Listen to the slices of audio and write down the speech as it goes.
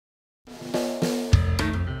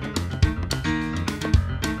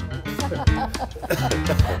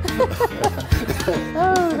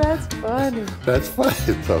Oh, that's funny. That's funny.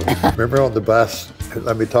 So, remember on the bus,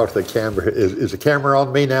 let me talk to the camera. Is the camera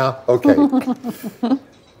on me now? Okay.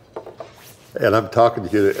 And I'm talking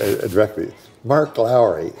to you directly. Mark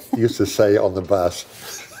Lowry used to say on the bus,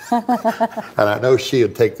 and I know she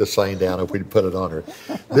would take the sign down if we'd put it on her,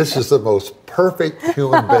 "This is the most perfect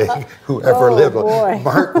human being who ever lived." Boy.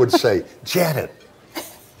 Mark would say, "Janet,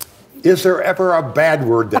 is there ever a bad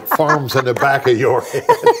word that forms in the back of your head?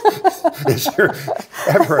 Is there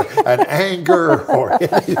ever an anger or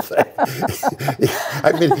anything?"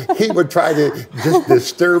 I mean, he would try to just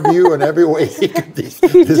disturb you in every way he could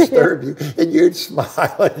disturb you. And you'd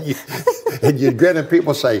smile and you'd grin and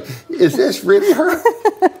people say, "Is this really her?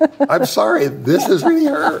 I'm sorry, this is really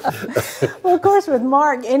her." Well, of course, with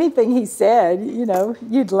Mark, anything he said, you know,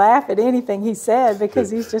 you'd laugh at anything he said because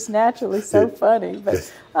he's just naturally so funny.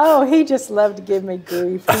 But, oh, he just loved to give me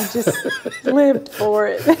grief. He just lived for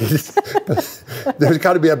it. There's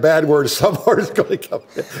got to be a bad word somewhere that's going to come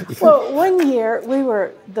in. Well, one year,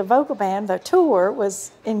 the vocal band, the tour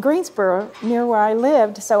was in Greensboro, near where I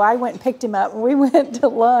lived, so I went and picked him up, and we went to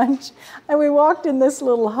lunch, and we walked in this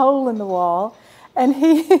little hole in the wall, and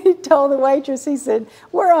he told the waitress, he said,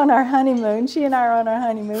 "We're on our honeymoon. She and I are on our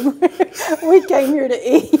honeymoon. We came here to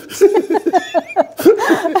eat."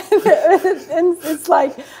 And it's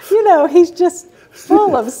like, you know, he's just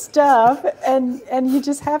full of stuff, and you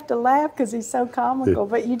just have to laugh because he's so comical,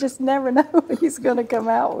 but you just never know what he's going to come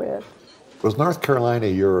out with. Was North Carolina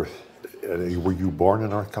were you born in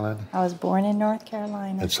North Carolina? I was born in North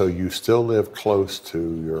Carolina. And so you still live close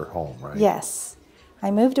to your home, right? Yes. I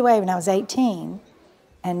moved away when I was 18,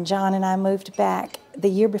 and John and I moved back the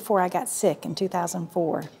year before I got sick in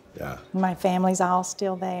 2004. Yeah. My family's all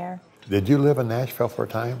still there. Did you live in Nashville for a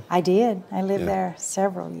time? I did. I lived there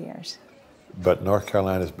several years. But North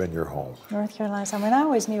Carolina's been your home. North Carolina's home. And I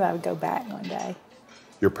always knew I would go back one day.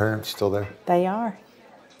 Your parents still there? They are.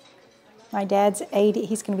 My dad's 80.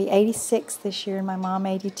 He's going to be 86 this year, and my mom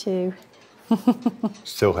 82.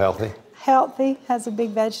 Still healthy? Healthy. Has a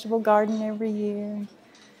big vegetable garden every year.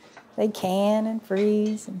 They can and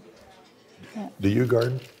freeze. And, yeah. Do you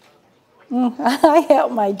garden? I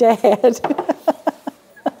help my dad.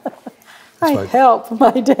 I help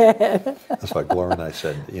my dad. That's like Laura and I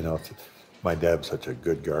said, you know, my dad's such a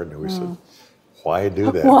good gardener. We said, why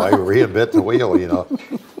do that? Why reinvent the wheel, you know?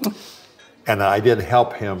 And I didn't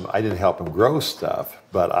help him grow stuff,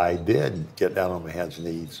 but I did get down on my hands and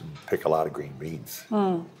knees and pick a lot of green beans.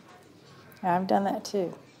 I've done that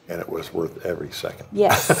too. And it was worth every second.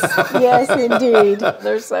 Yes, yes, indeed.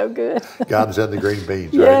 They're so good. God's in the green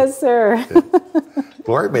beans, right? Yes, sir.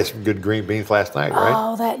 Lori made some good green beans last night, right?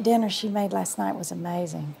 Oh, that dinner she made last night was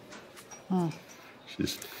amazing.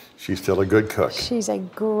 She's still a good cook. She's a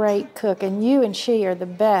great cook, and you and she are the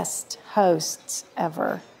best hosts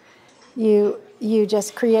ever. You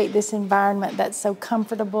just create this environment that's so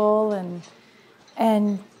comfortable, and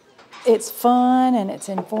it's fun, and it's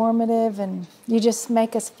informative, and you just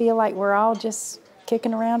make us feel like we're all just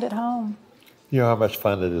kicking around at home. You know how much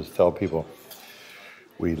fun it is to tell people,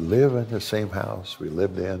 we live in the same house we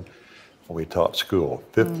lived in when we taught school.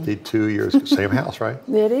 52 years, same house, right?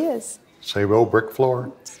 It is. Same old brick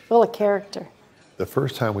floor. It's full of character. The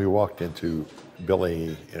first time we walked into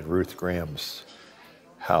Billy and Ruth Graham's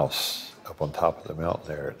house up on top of the mountain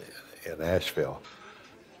there in Asheville,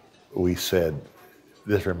 we said,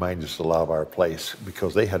 this reminds us a lot of our place,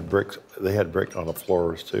 because they had brick on the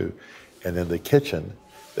floors too. And in the kitchen,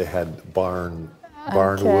 they had barn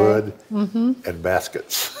wood and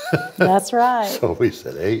baskets. That's right. So we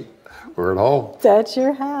said, hey, we're at home. That's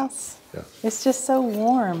your house. Yeah. It's just so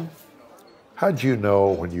warm. How'd you know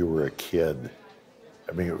when you were a kid?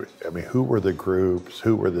 I mean, who were the groups?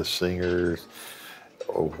 Who were the singers?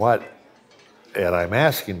 Or what? And I'm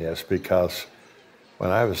asking this because when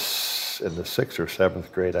I was in the 6th or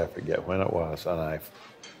 7th grade, I forget when it was, and I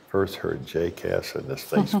first heard Jay Cass and the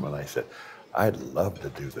Statesman, I said, I'd love to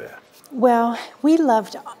do that. Well, we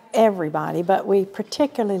loved everybody, but we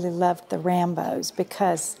particularly loved the Rambos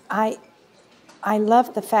because I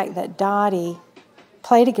loved the fact that Dottie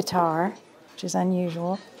played a guitar, which is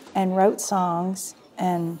unusual, and wrote songs,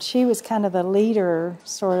 and she was kind of the leader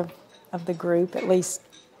sort of the group, at least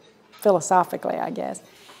philosophically, I guess.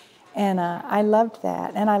 And I loved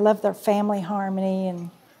that, and I loved their family harmony, and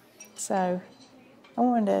so I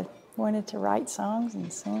wanted to write songs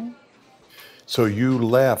and sing. So you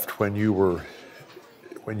left when you were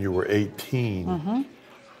 18.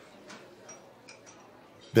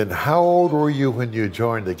 Then how old were you when you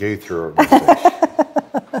joined the Gaither organization?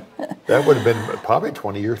 That would have been probably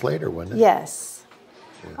 20 years later, wouldn't it? Yes.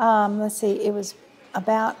 Let's see, it was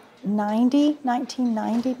about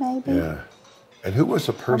 1990 maybe. Yeah. And who was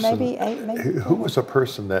the person? Or maybe who was the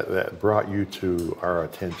person that brought you to our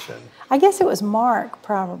attention? I guess it was Mark,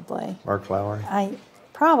 probably. Mark Lowry?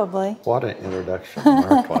 Probably. What an introduction,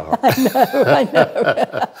 Mark Lowry. I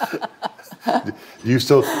know. Do you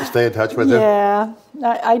still stay in touch with him? Yeah.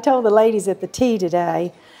 I told the ladies at the tea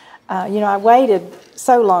today, I waited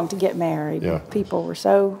so long to get married. Yeah. People were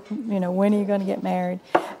so, when are you going to get married?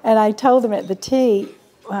 And I told them at the tea,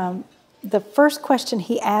 the first question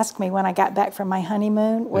he asked me when I got back from my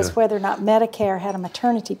honeymoon was whether or not Medicare had a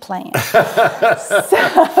maternity plan. So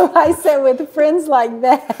I said, with friends like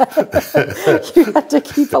that, you have to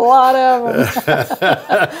keep a lot of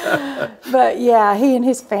them. But yeah, he and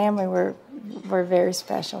his family were very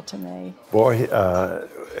special to me. Boy,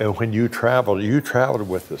 and when you traveled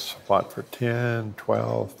with us, what, for 10,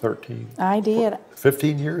 12, 13? I did.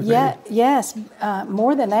 15 years? Yeah, maybe? yes,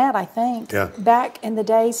 more than that, I think. Yeah. Back in the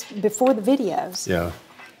days before the videos. Yeah.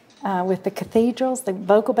 With the cathedrals, the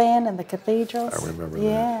vocal band and the cathedrals. I remember that.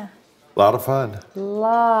 Yeah. A lot of fun.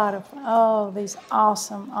 These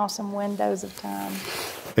awesome windows of time.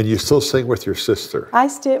 And you still sing with your sister? My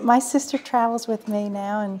sister travels with me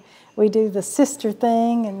now, and we do the sister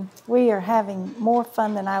thing, and we are having more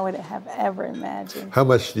fun than I would have ever imagined. How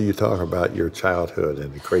much do you talk about your childhood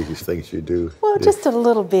and the craziest things you do? Well, just a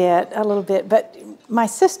little bit. But my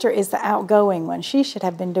sister is the outgoing one. She should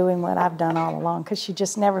have been doing what I've done all along, because she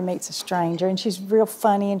just never meets a stranger, and she's real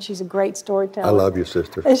funny, and she's a great storyteller. I love your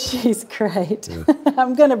sister. She's great. Yeah.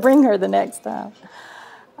 I'm going to bring her the next time.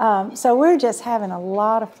 So we're just having a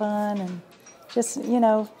lot of fun, and just, you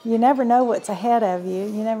never know what's ahead of you.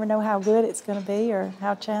 You never know how good it's going to be or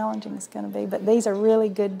how challenging it's going to be. But these are really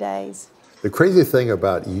good days. The crazy thing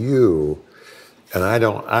about you, and I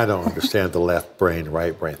don't understand the left brain,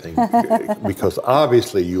 right brain thing, because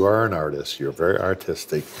obviously you are an artist. You're very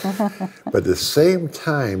artistic. But at the same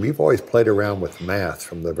time, you've always played around with math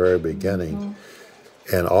from the very beginning,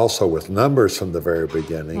 and also with numbers from the very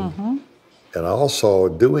beginning. And also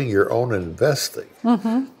doing your own investing.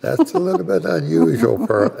 That's a little bit unusual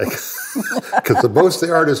because most of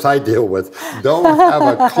the artists I deal with don't have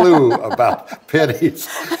a clue about pennies.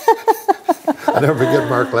 I never forget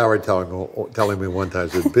Mark Lowry telling me one time,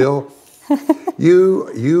 he said, Bill,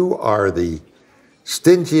 you are the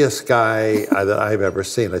stingiest guy that I've ever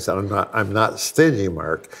seen. I said, I'm not stingy,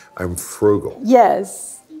 Mark, I'm frugal.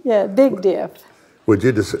 Yes, yeah, big diff. Would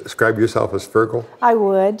you describe yourself as frugal? I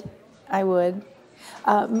would.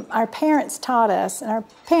 Our parents taught us, and our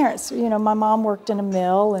parents, my mom worked in a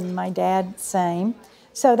mill and my dad same,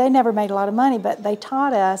 so they never made a lot of money, but they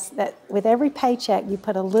taught us that with every paycheck you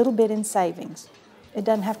put a little bit in savings. It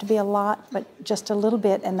doesn't have to be a lot, but just a little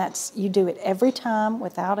bit, and you do it every time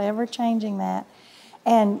without ever changing that.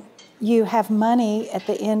 And you have money at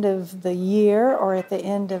the end of the year or at the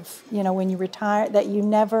end of, when you retire, that you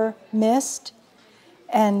never missed.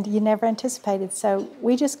 And you never anticipated. So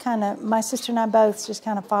we just my sister and I both just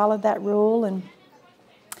kind of followed that rule. And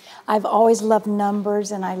I've always loved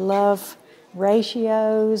numbers, and I love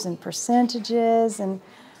ratios and percentages. And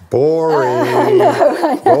boring. I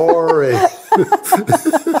know. Boring.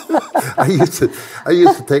 I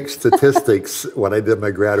used to take statistics when I did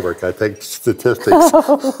my grad work. I take statistics.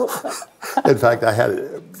 In fact,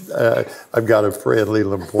 I've got a friend,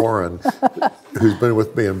 Leland Warren, who's been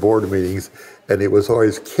with me in board meetings, and he was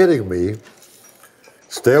always kidding me.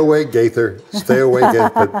 Stay awake, Gaither. Stay awake.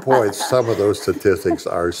 But boy, some of those statistics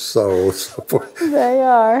are so. They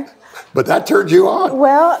are. But that turns you on.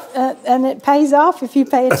 Well, and it pays off if you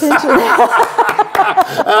pay attention.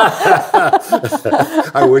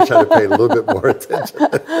 I wish I'd have paid a little bit more attention.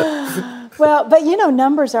 Well, but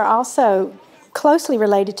numbers are also closely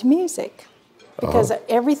related to music, because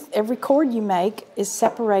every chord you make is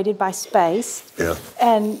separated by space. Yeah.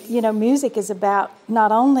 And music is about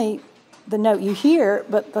not only the note you hear,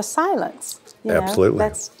 but the silence. Absolutely.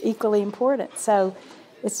 That's equally important. So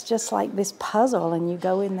it's just like this puzzle, and you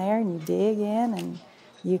go in there and you dig in, and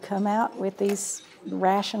you come out with these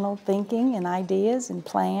rational thinking and ideas and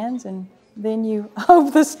plans, and then you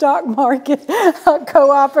hope the stock market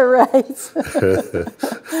cooperates.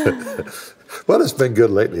 Well, it's been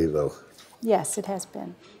good lately, though. Yes, it has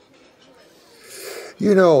been.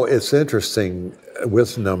 It's interesting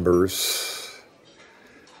with numbers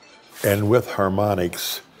and with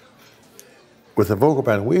harmonics. With the vocal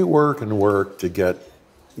band, we work and work to get,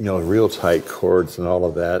 real tight chords and all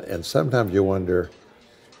of that. And sometimes you wonder,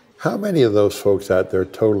 how many of those folks out there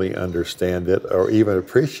totally understand it or even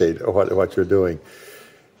appreciate what you're doing?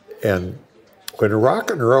 And when rock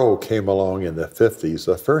and roll came along in the 50s,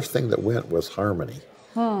 the first thing that went was harmony.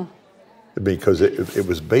 Because it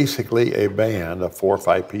was basically a band, a 4 or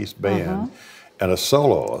 5 piece band, and a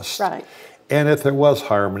soloist. Right. And if there was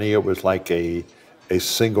harmony, it was like a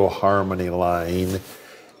single harmony line,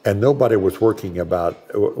 and nobody was working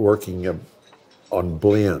on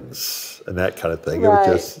blends and that kind of thing. Right.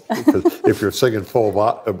 It was just, because if you're singing full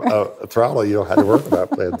throttle, you don't have to worry about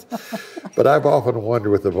blends. But I've often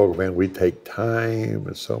wondered with the vocal band, we take time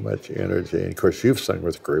and so much energy. And of course, you've sung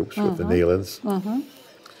with groups, with the Nealons.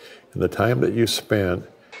 And the time that you spent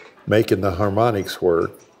making the harmonics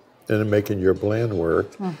work and then making your blend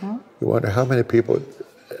work, you wonder how many people,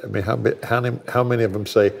 I mean, how many of them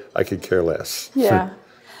say, I could care less? Yeah.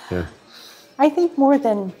 Yeah. I think more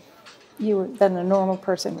than a normal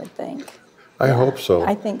person would think. I hope so.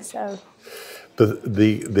 I think so.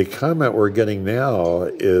 The comment we're getting now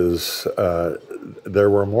is there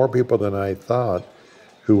were more people than I thought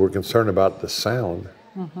who were concerned about the sound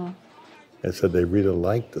and said they really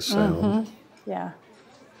liked the sound. Yeah.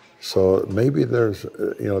 So maybe there's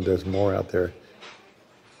more out there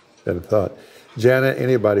than I thought. Janet,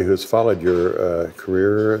 anybody who's followed your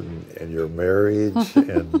career and your marriage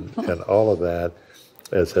and all of that,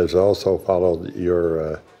 has also followed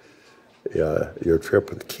your trip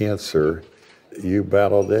with cancer. You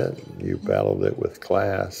battled it. You battled it with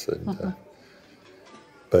class, and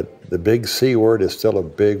but the big C word is still a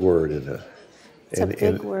big word in it. It's a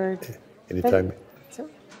big word. Anytime. It's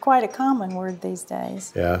quite a common word these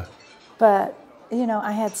days. Yeah. But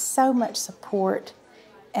I had so much support,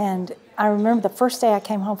 and I remember the first day I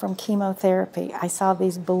came home from chemotherapy, I saw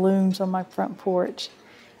these balloons on my front porch,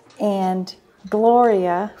 and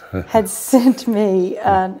Gloria had sent me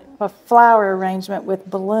a flower arrangement with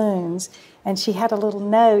balloons, and she had a little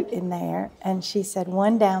note in there, and she said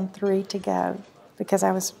 1 down, 3 to go, because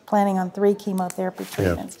I was planning on 3 chemotherapy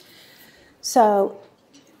treatments. Yeah. So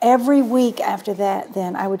every week after that,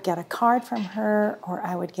 then I would get a card from her, or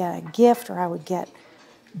I would get a gift, or I would get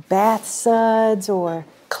bath suds or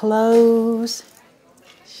clothes.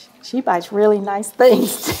 She buys really nice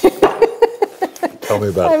things too. Tell me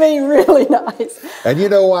about it. I mean, really nice. And you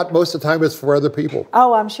know what? Most of the time it's for other people.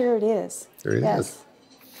 Oh, I'm sure it is. It is.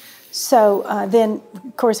 So then,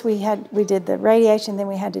 of course, we did the radiation. Then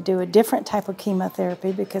we had to do a different type of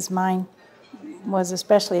chemotherapy because mine was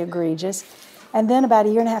especially egregious. And then about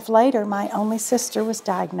 1.5 years later, my only sister was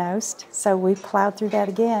diagnosed. So we plowed through that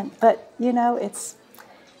again. But it's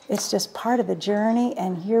just part of the journey.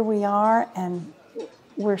 And here we are, and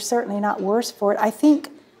we're certainly not worse for it. I think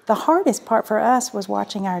the hardest part for us was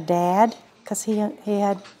watching our dad, because he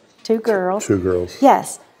had 2 girls. 2 girls.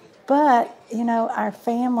 Yes. But, our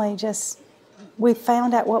family we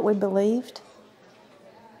found out what we believed.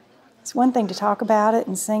 It's one thing to talk about it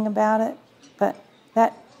and sing about it, but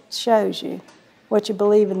that shows you what you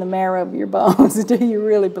believe in the marrow of your bones. Do you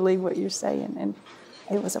really believe what you're saying? And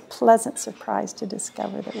it was a pleasant surprise to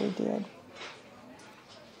discover that we did.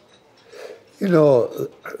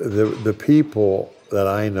 The people that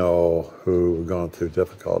I know who have gone through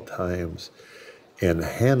difficult times and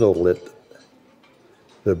handled it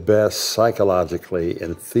the best psychologically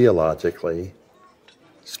and theologically,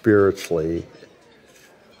 spiritually,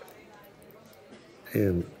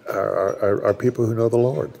 and are people who know the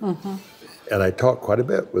Lord. And I talk quite a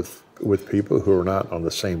bit with people who are not on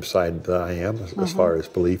the same side that I am as far as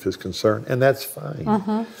belief is concerned, and that's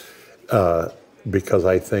fine. Because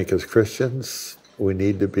I think as Christians, we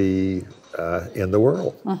need to be in the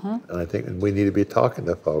world. And I think we need to be talking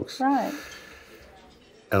to folks. Right.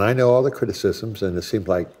 And I know all the criticisms, and it seems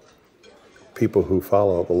like people who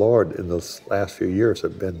follow the Lord in those last few years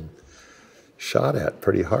have been shot at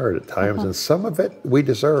pretty hard at times, and some of it we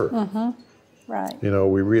deserve. Right.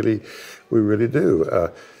 We really do.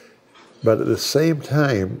 But at the same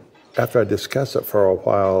time, after I discuss it for a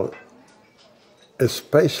while,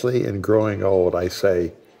 especially in growing old, I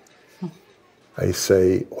say,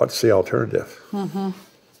 what's the alternative?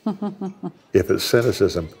 If it's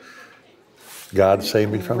cynicism, God save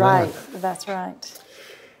me from that. Right, that's right.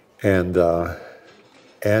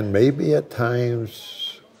 And maybe at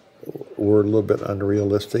times we're a little bit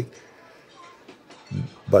unrealistic,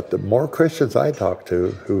 but the more Christians I talk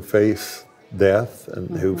to who face death and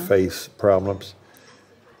who face problems,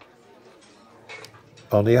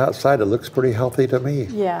 on the outside it looks pretty healthy to me.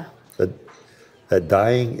 Yeah. That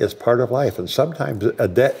dying is part of life, and sometimes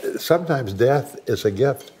death is a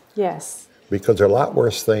gift. Yes. Because there are a lot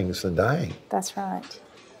worse things than dying. That's right.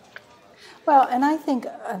 Well, and I think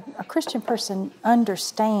a Christian person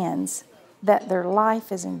understands that their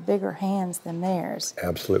life is in bigger hands than theirs.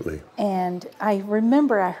 Absolutely. And I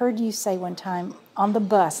remember I heard you say one time on the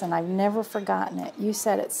bus, and I've never forgotten it, you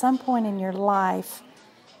said at some point in your life,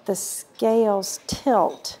 the scales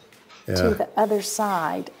tilt to the other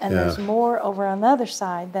side, and there's more over on the other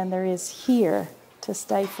side than there is here to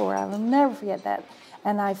stay for. I will never forget that.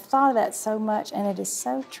 And I've thought of that so much, and it is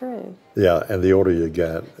so true. Yeah, and the older you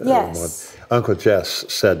get. Yes. Uncle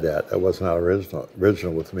Jess said that. It was not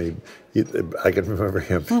original with me. I can remember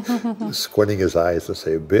him squinting his eyes and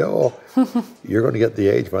say, Bill, you're going to get the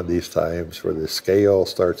age one of these times where the scale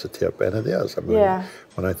starts to tip. And it is. I mean,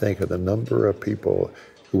 when I think of the number of people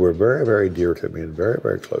who were very, very dear to me and very,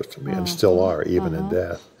 very close to me and still are, even in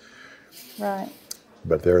death. Right.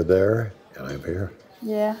 But they're there, and I'm here.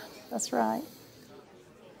 Yeah, that's right.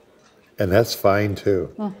 And that's fine,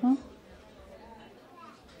 too.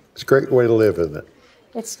 It's a great way to live, isn't it?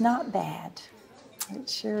 It's not bad. It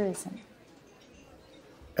sure isn't.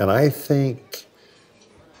 And I think,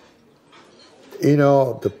 you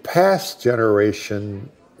know, the past generation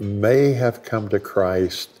may have come to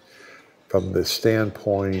Christ from the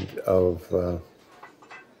standpoint of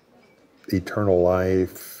eternal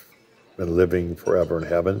life and living forever in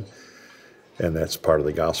heaven, and that's part of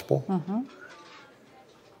the gospel.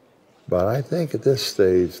 But I think at this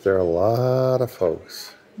stage, there are a lot of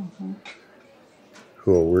folks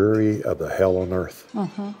who are weary of the hell on earth.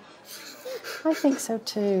 I think so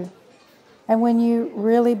too. And when you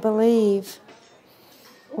really believe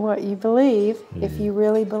what you believe, if you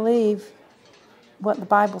really believe what the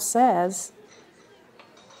Bible says,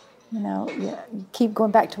 you know, you keep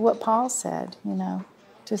going back to what Paul said, you know,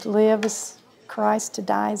 just live as Christ, to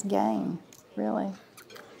die as gain, really.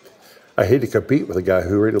 I hate to compete with a guy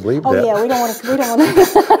who really believed that. Oh yeah, we don't want to.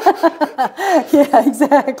 Yeah,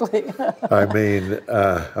 exactly. I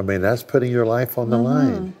mean, that's putting your life on the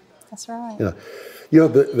line. That's right. You know,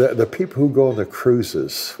 the people who go on the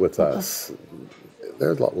cruises with us,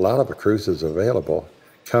 there's a lot of the cruises available.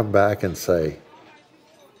 Come back and say,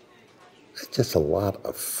 it's just a lot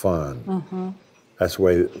of fun. That's the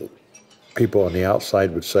way people on the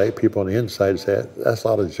outside would say. People on the inside say, that's a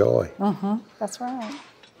lot of joy. That's right.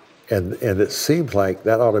 And it seems like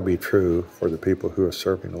that ought to be true for the people who are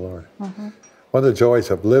serving the Lord. One of the joys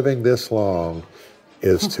of living this long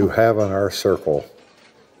is to have in our circle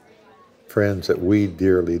friends that we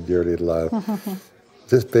dearly, dearly love.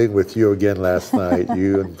 Just being with you again last night,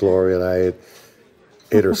 you and Gloria and I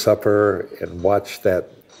ate our supper and watched that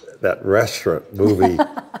restaurant movie.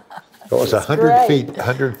 It was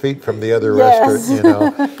 100 feet from the other restaurant, you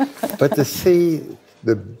know. But to see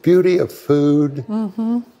the beauty of food,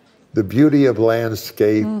 the beauty of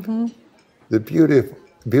landscape, the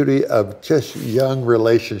beauty of just young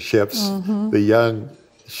relationships, the young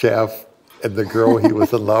chef and the girl he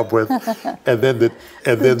was in love with, and then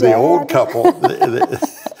the old couple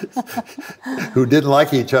who didn't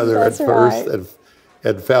like each other at first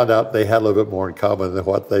and found out they had a little bit more in common than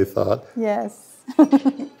what they thought. Yes.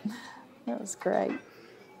 That was great.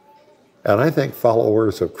 And I think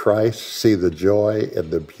followers of Christ see the joy and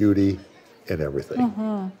the beauty in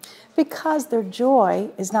everything. Because their joy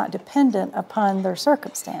is not dependent upon their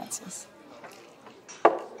circumstances.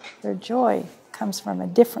 Their joy comes from a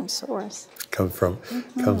different source. Comes from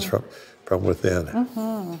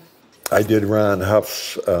within. I did Ron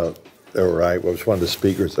Huff's, I was one of the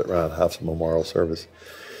speakers at Ron Huff's memorial service.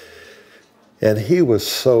 And he was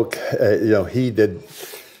so, he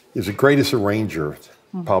was the greatest arranger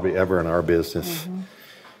probably ever in our business.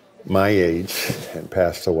 My age, and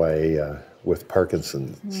passed away with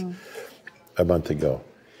Parkinson's a month ago.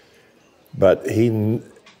 But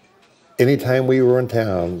anytime we were in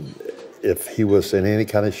town, if he was in any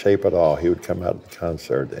kind of shape at all, he would come out to the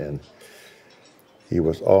concert, and he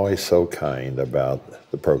was always so kind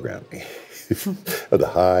about the programming, the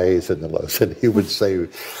highs and the lows. And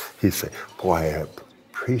he'd say, boy, I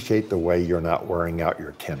appreciate the way you're not wearing out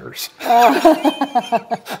your tenors.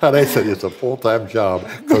 And I said, it's a full-time job,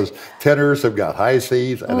 because tenors have got high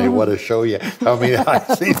C's, and they want to show you how many high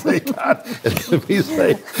C's they got. And if you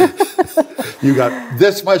say, you got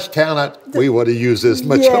this much talent, we want to use this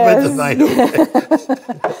much of it tonight. Okay?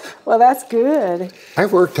 Well, that's good.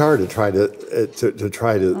 I've worked hard to try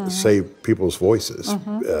to save people's voices.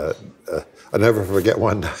 I'll never forget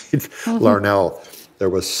one night, Larnell, there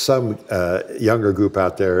was some younger group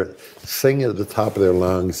out there singing at the top of their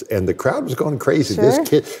lungs, and the crowd was going crazy. Sure.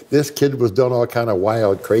 This kid was doing all kind of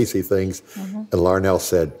wild, crazy things. And Larnell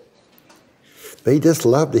said, they just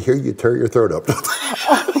love to hear you tear your throat up.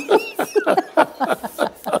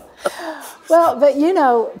 Well, but you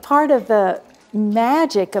know, part of the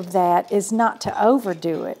magic of that is not to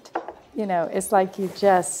overdo it. You know, it's like you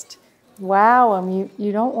just wow them.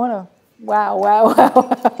 You don't want to wow, wow,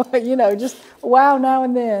 wow. You know, just wow now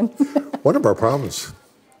and then. One of our problems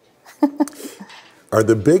are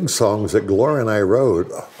the big songs that Gloria and I wrote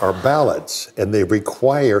are ballads, and they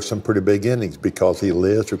require some pretty big endings. Because He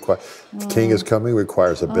Lives, The King is Coming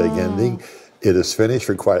requires a big ending. It Is Finished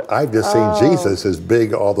requires. I've just seen Jesus is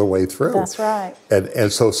big all the way through. That's right.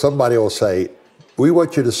 And so somebody will say, we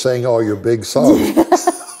want you to sing all your big songs.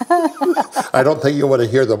 I don't think you want to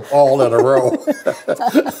hear them all in a row.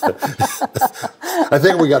 I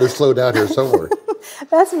think we got to slow down here somewhere.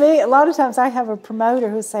 That's me. A lot of times I have a promoter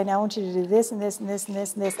who'll say, now I want you to do this and this and this and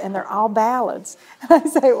this and this, and they're all ballads. And I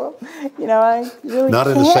say, well, you know, I really Not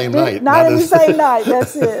in can't the same night. Not in the same night,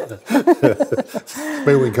 that's it.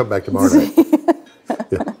 Maybe we can come back tomorrow night.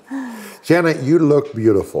 Yeah. Janet, you look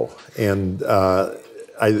beautiful. And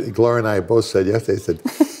Gloria and I both said yesterday, said,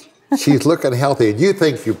 she's looking healthy. And you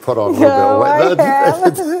think you put on a little bit of weight. I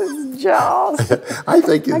have. Jaws. I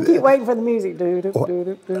think I keep waiting for the music.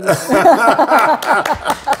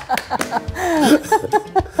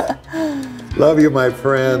 Love you, my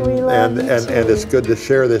friend. We love you and too. it's good to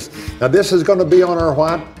share this. Now, this is going to be on our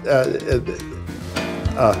what?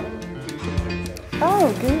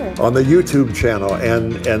 Oh, good. On the YouTube channel.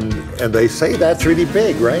 And they say that's really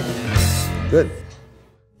big, right? Good.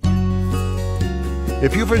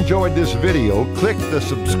 If you've enjoyed this video, click the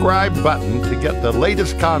subscribe button to get the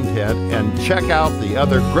latest content and check out the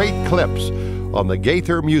other great clips on the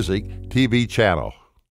Gaither Music TV channel.